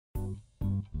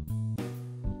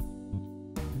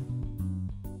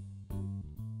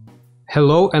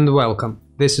Hello and welcome.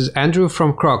 This is Andrew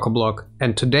from Crocoblock,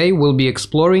 and today we'll be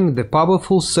exploring the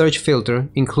powerful search filter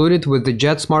included with the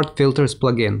JetSmartFilters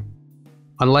plugin.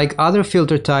 Unlike other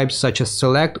filter types such as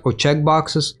select or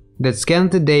checkboxes that scan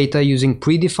the data using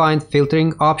predefined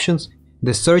filtering options,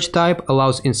 the search type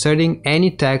allows inserting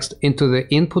any text into the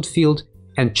input field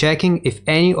and checking if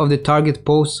any of the target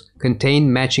posts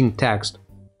contain matching text.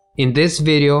 In this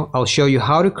video, I'll show you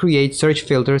how to create search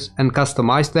filters and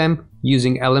customize them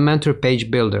using Elementor Page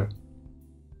Builder.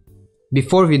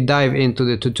 Before we dive into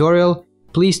the tutorial,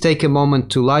 please take a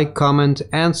moment to like, comment,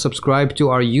 and subscribe to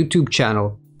our YouTube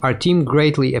channel. Our team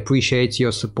greatly appreciates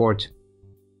your support.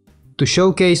 To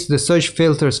showcase the search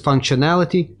filters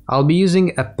functionality, I'll be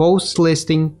using a posts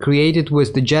listing created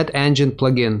with the JetEngine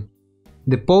plugin.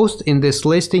 The posts in this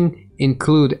listing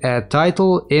include a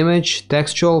title, image,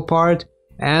 textual part,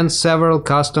 and several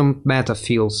custom meta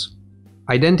fields.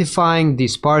 Identifying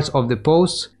these parts of the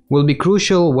posts will be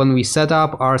crucial when we set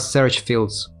up our search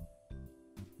fields.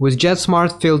 With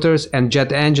JetSmartFilters and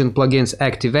JetEngine plugins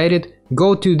activated,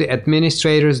 go to the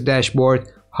administrator's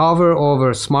dashboard, hover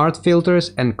over Smart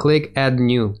Filters and click Add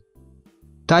New.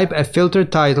 Type a filter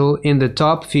title in the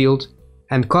top field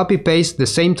and copy-paste the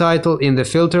same title in the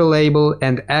filter label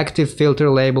and active filter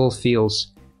label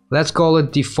fields. Let's call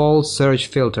it Default Search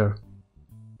Filter.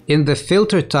 In the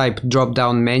Filter Type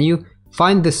drop-down menu,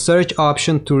 find the Search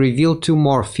option to reveal two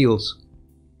more fields.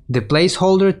 The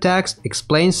placeholder text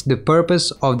explains the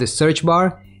purpose of the search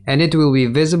bar, and it will be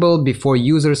visible before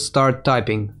users start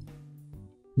typing.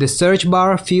 The Search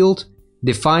Bar field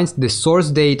defines the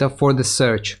source data for the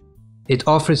search. It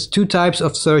offers two types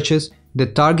of searches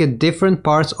that target different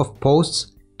parts of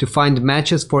posts to find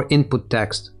matches for input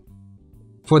text.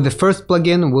 For the first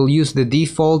plugin, we'll use the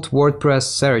default WordPress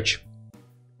search.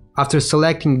 After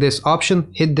selecting this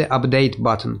option, hit the Update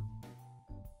button.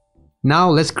 Now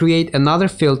let's create another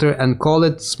filter and call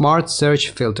it Smart Search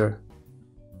Filter.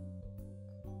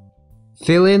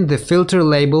 Fill in the filter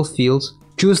label fields,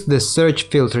 choose the search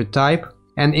filter type,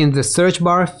 and in the search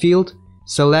bar field,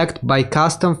 select By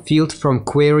Custom Field from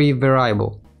Query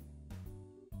Variable.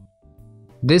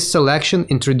 This selection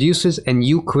introduces a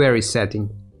new query setting.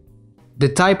 The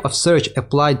type of search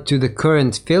applied to the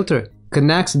current filter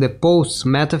connects the post's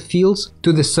meta fields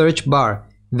to the search bar,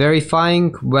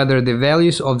 verifying whether the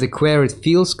values of the queried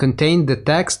fields contain the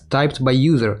text typed by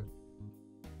user.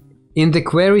 In the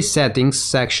Query Settings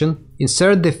section,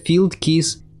 insert the field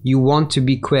keys you want to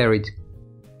be queried.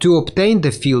 To obtain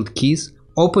the field keys,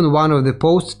 open one of the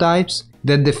post types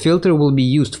that the filter will be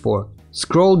used for.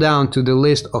 Scroll down to the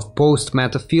list of post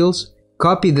meta fields,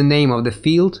 copy the name of the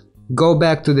field, go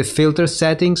back to the filter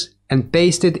settings, and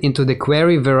paste it into the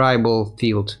query variable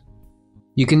field.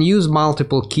 You can use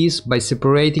multiple keys by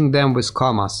separating them with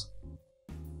commas.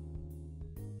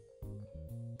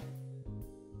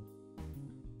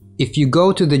 If you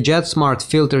go to the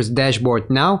JetSmartFilters dashboard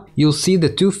now, you'll see the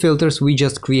two filters we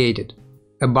just created.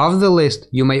 Above the list,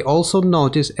 you may also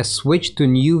notice a Switch to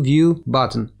New View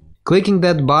button. Clicking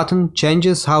that button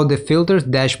changes how the filters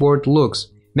dashboard looks,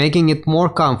 making it more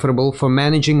comfortable for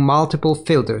managing multiple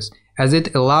filters, as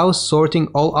it allows sorting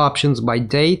all options by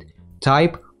date,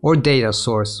 type, or data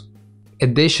source.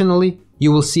 Additionally,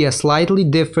 you will see a slightly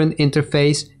different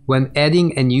interface when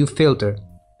adding a new filter,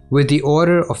 with the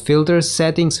order of filters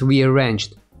settings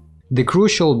rearranged. The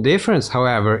crucial difference,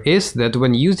 however, is that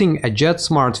when using a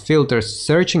JetSmartFilters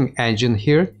searching engine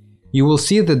here, you will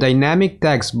see the dynamic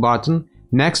text button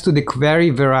next to the query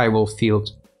variable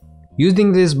field.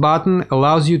 Using this button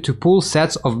allows you to pull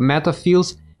sets of meta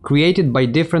fields created by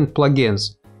different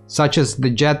plugins, such as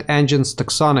the JetEngine's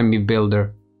taxonomy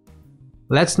builder.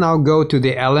 Let's now go to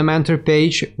the Elementor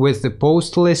page with the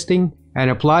post listing and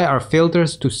apply our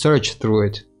filters to search through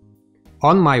it.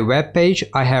 On my web page,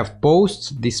 I have posts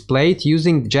displayed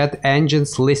using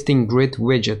JetEngine's listing grid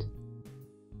widget.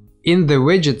 In the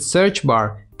widget search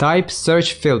bar, type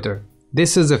Search Filter.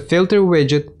 This is a filter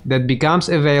widget that becomes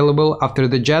available after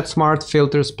the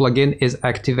JetSmartFilters plugin is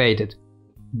activated.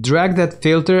 Drag that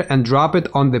filter and drop it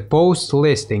on the post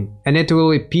listing, and it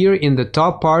will appear in the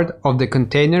top part of the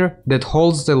container that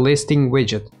holds the listing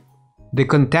widget. The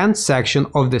content section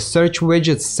of the search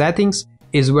widget settings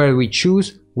is where we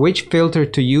choose which filter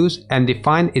to use and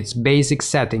define its basic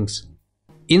settings.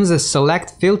 In the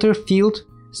Select Filter field,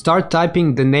 start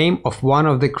typing the name of one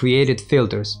of the created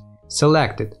filters.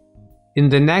 Select it. In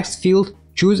the next field,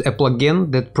 choose a plugin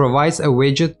that provides a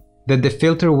widget that the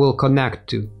filter will connect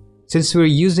to. Since we're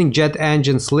using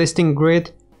JetEngine's listing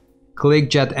grid, click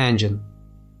JetEngine.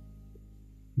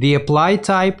 The Apply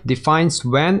type defines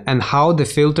when and how the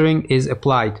filtering is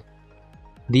applied.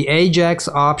 The Ajax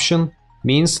option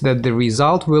means that the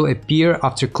result will appear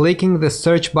after clicking the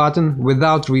search button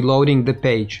without reloading the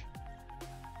page.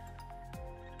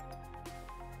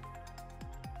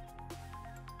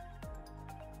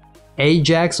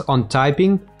 Ajax on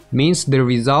typing means the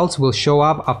results will show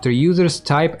up after users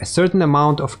type a certain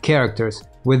amount of characters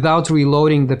without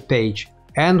reloading the page,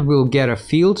 and will get a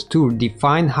field to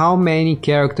define how many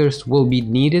characters will be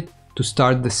needed to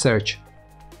start the search.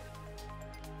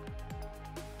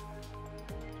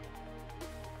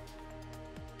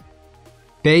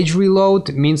 Page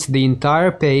reload means the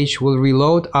entire page will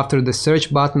reload after the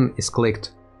search button is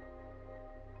clicked.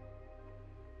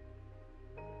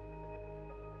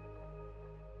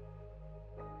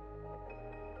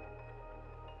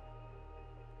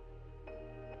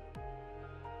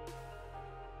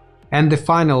 And the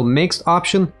final mixed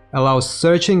option allows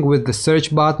searching with the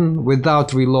search button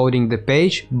without reloading the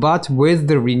page, but with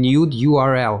the renewed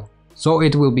URL, so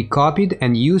it will be copied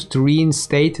and used to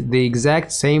reinstate the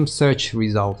exact same search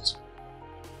results.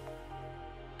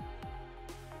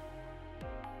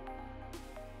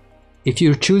 If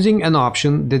you're choosing an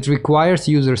option that requires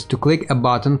users to click a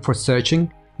button for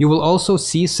searching, you will also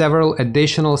see several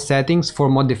additional settings for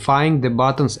modifying the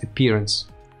button's appearance.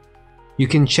 You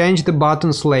can change the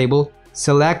button's label,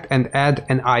 select and add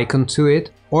an icon to it,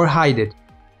 or hide it,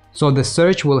 so the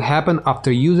search will happen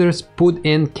after users put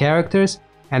in characters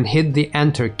and hit the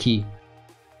Enter key.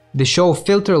 The Show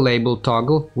Filter Label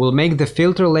toggle will make the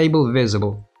filter label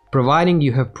visible, providing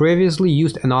you have previously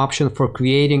used an option for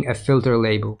creating a filter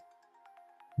label.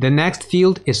 The next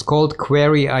field is called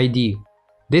Query ID.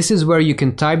 This is where you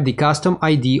can type the custom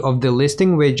ID of the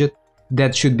listing widget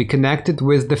that should be connected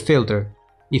with the filter.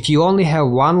 If you only have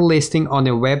one listing on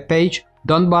a web page,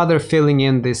 don't bother filling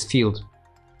in this field.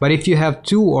 But if you have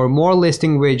 2 or more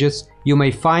listing widgets, you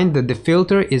may find that the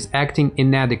filter is acting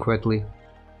inadequately.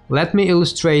 Let me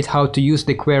illustrate how to use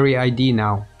the query ID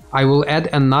now. I will add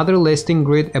another listing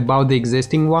grid above the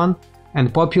existing one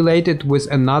and populate it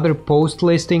with another post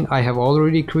listing I have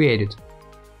already created.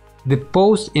 The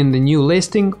posts in the new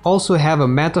listing also have a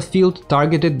meta field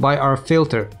targeted by our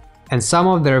filter, and some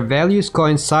of their values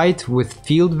coincide with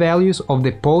field values of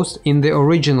the post in the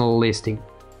original listing.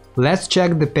 Let's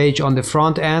check the page on the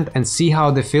front end and see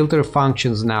how the filter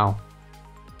functions now.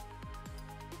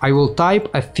 I will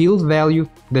type a field value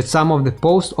that some of the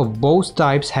posts of both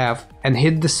types have and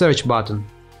hit the search button.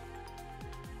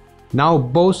 Now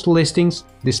both listings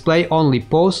display only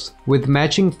posts with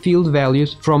matching field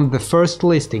values from the first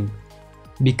listing.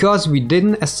 Because we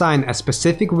didn't assign a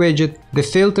specific widget, the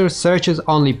filter searches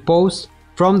only posts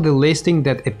from the listing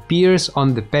that appears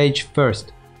on the page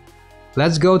first.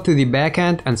 Let's go to the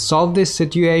backend and solve this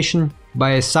situation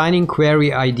by assigning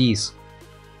query IDs.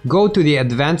 Go to the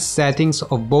advanced settings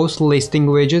of both listing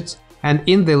widgets and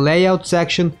in the layout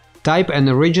section type an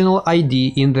original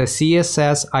ID in the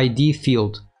CSS ID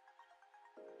field.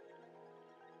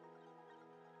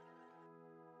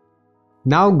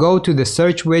 Now go to the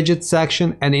search widget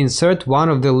section and insert one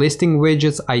of the listing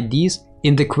widget's IDs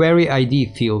in the query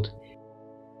ID field.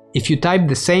 If you type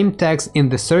the same text in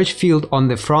the search field on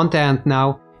the front end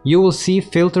now, you will see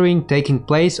filtering taking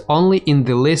place only in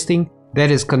the listing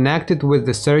that is connected with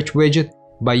the search widget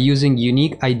by using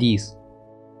unique IDs.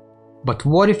 But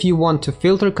what if you want to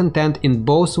filter content in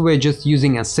both widgets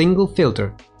using a single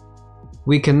filter?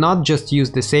 We cannot just use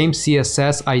the same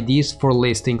CSS IDs for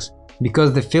listings,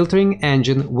 because the filtering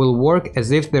engine will work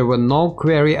as if there were no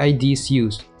query IDs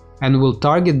used, and will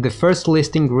target the first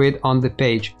listing grid on the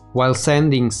page, while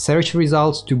sending search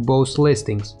results to both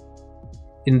listings.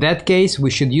 In that case, we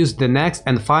should use the next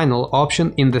and final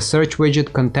option in the search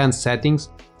widget content settings,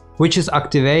 which is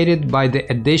activated by the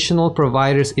Additional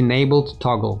Providers Enabled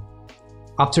toggle.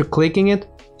 After clicking it,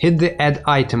 hit the Add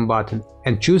Item button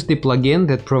and choose the plugin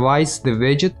that provides the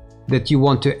widget that you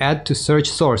want to add to search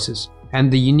sources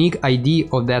and the unique ID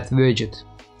of that widget.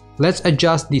 Let's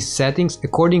adjust these settings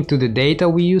according to the data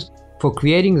we used for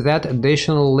creating that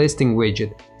additional listing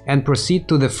widget and proceed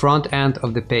to the front end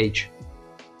of the page.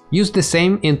 Use the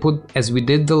same input as we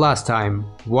did the last time.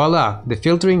 Voila! The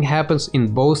filtering happens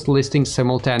in both listings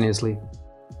simultaneously.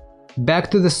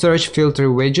 Back to the search filter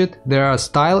widget, there are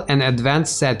style and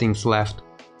advanced settings left.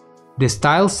 The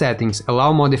style settings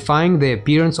allow modifying the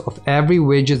appearance of every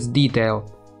widget's detail,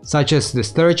 such as the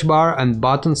search bar and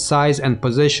button size and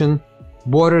position,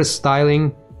 border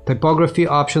styling, typography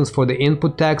options for the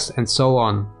input text, and so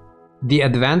on. The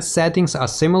advanced settings are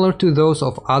similar to those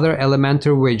of other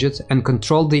Elementor widgets and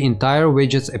control the entire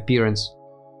widget's appearance.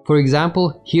 For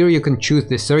example, here you can choose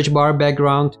the search bar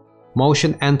background,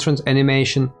 motion entrance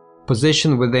animation,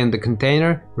 position within the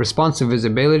container, responsive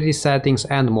visibility settings,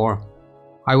 and more.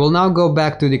 I will now go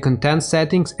back to the content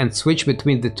settings and switch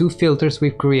between the two filters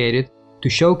we've created to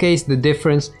showcase the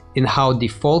difference in how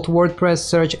default WordPress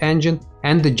search engine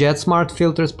and the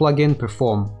JetSmartFilters plugin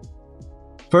perform.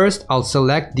 First, I'll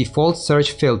select Default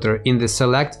Search Filter in the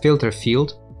Select Filter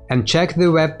field and check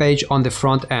the web page on the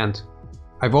front end.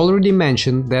 I've already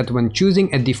mentioned that when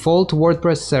choosing a default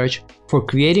WordPress search for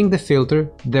creating the filter,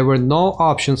 there were no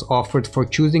options offered for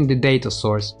choosing the data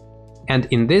source, and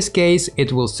in this case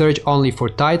it will search only for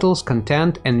titles,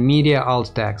 content and media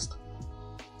alt text.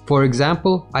 For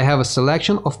example, I have a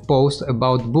selection of posts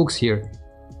about books here.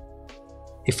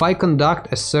 If I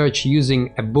conduct a search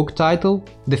using a book title,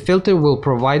 the filter will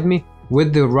provide me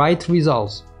with the right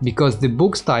results, because the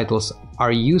book's titles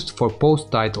are used for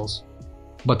post titles.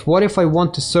 But what if I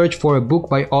want to search for a book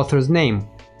by author's name?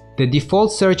 The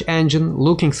default search engine,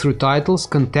 looking through titles,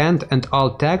 content and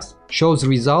alt text, shows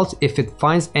results if it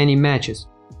finds any matches.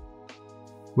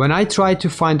 When I try to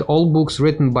find all books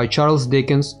written by Charles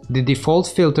Dickens, the default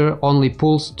filter only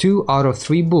pulls 2 out of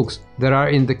 3 books that are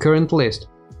in the current list,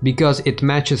 because it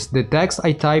matches the text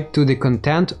I typed to the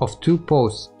content of 2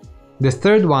 posts. The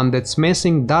third one that's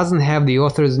missing doesn't have the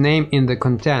author's name in the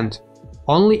content,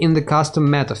 only in the custom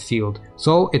meta field,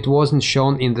 so it wasn't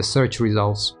shown in the search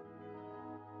results.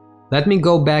 Let me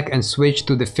go back and switch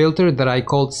to the filter that I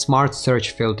called Smart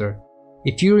Search Filter.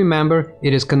 If you remember,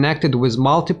 it is connected with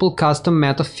multiple custom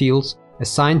meta fields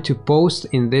assigned to posts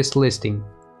in this listing.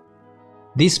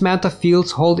 These meta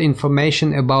fields hold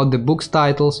information about the book's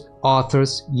titles,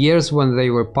 authors, years when they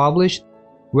were published,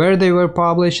 where they were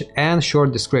published, and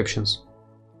short descriptions.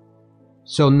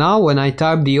 So now when I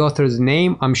type the author's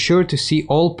name, I'm sure to see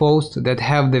all posts that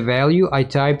have the value I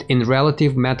typed in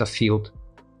relative meta field.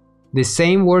 The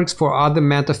same works for other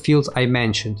meta fields I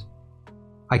mentioned.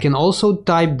 I can also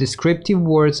type descriptive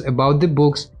words about the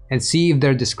books and see if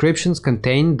their descriptions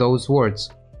contain those words.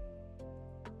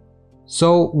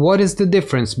 So what is the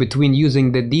difference between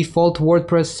using the default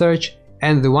WordPress search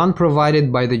and the one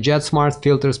provided by the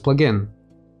JetSmartFilters plugin?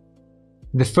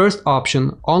 The first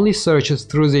option only searches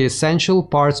through the essential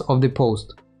parts of the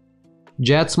post.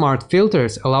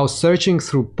 JetSmartFilters allows searching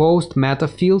through post meta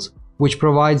fields, which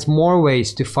provides more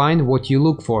ways to find what you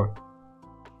look for.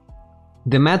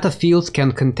 The meta fields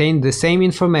can contain the same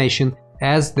information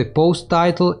as the post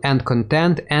title and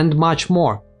content and much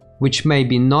more, which may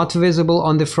be not visible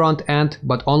on the front end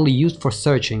but only used for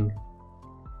searching.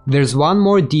 There's one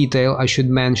more detail I should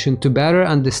mention to better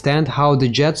understand how the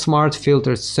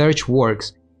JetSmartFilters search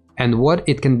works and what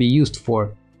it can be used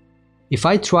for. If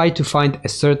I try to find a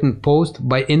certain post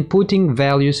by inputting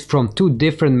values from 2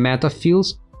 different meta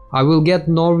fields, I will get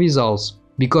no results,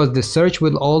 because the search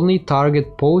will only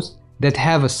target posts that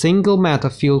have a single meta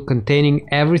field containing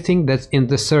everything that's in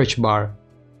the search bar.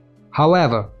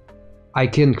 However, I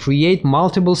can create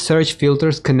multiple search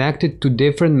filters connected to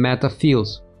different meta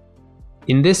fields.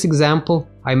 In this example,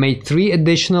 I made 3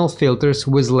 additional filters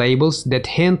with labels that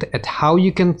hint at how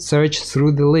you can search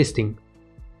through the listing.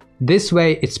 This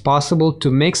way, it's possible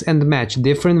to mix and match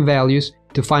different values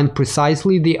to find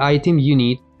precisely the item you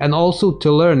need and also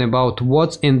to learn about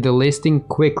what's in the listing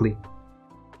quickly.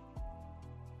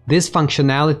 This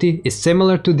functionality is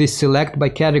similar to the Select by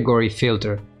Category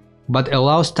filter, but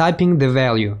allows typing the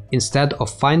value instead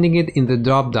of finding it in the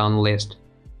drop-down list.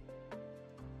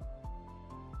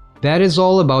 That is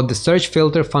all about the search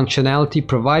filter functionality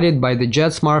provided by the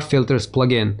JetSmartFilters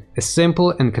plugin, a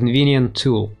simple and convenient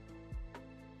tool.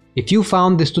 If you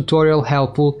found this tutorial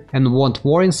helpful and want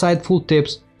more insightful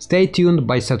tips, stay tuned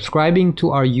by subscribing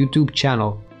to our YouTube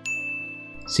channel.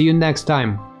 See you next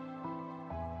time!